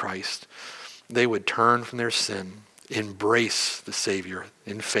Jesus Christ, they would turn from their sin, embrace the Savior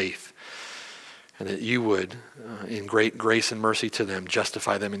in faith, and that you would, in great grace and mercy to them,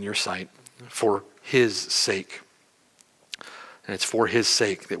 justify them in your sight for his sake. And it's for his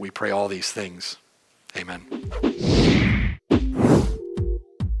sake that we pray all these things. Amen.